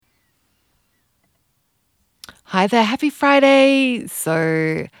Hi there, happy Friday.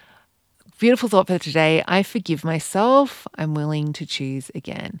 So, beautiful thought for today. I forgive myself. I'm willing to choose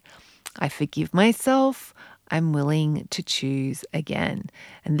again. I forgive myself. I'm willing to choose again.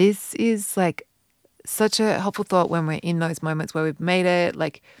 And this is like such a helpful thought when we're in those moments where we've made it,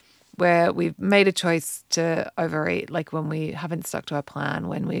 like where we've made a choice to overeat, like when we haven't stuck to our plan,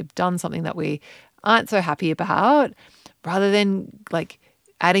 when we've done something that we aren't so happy about, rather than like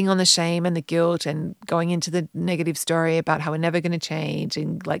adding on the shame and the guilt and going into the negative story about how we're never going to change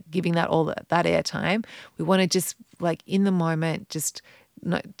and like giving that all that airtime. We want to just like in the moment, just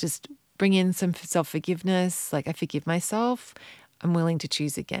bring in some self-forgiveness. Like I forgive myself. I'm willing to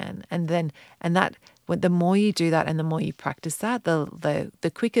choose again. And that the more you do that and the more you practice that,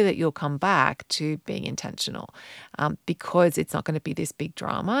 the quicker that you'll come back to being intentional, because it's not going to be this big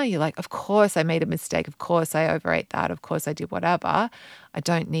drama. You're like, of course I made a mistake. Of course I overate that. Of course I did whatever. I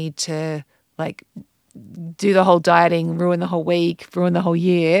don't need to like do the whole dieting, ruin the whole week, ruin the whole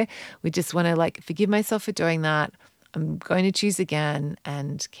year. We just want to like forgive myself for doing that. I'm going to choose again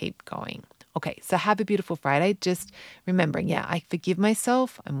and keep going. Okay, so have a beautiful Friday. Just remembering, yeah, I forgive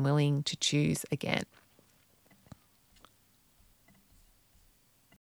myself. I'm willing to choose again.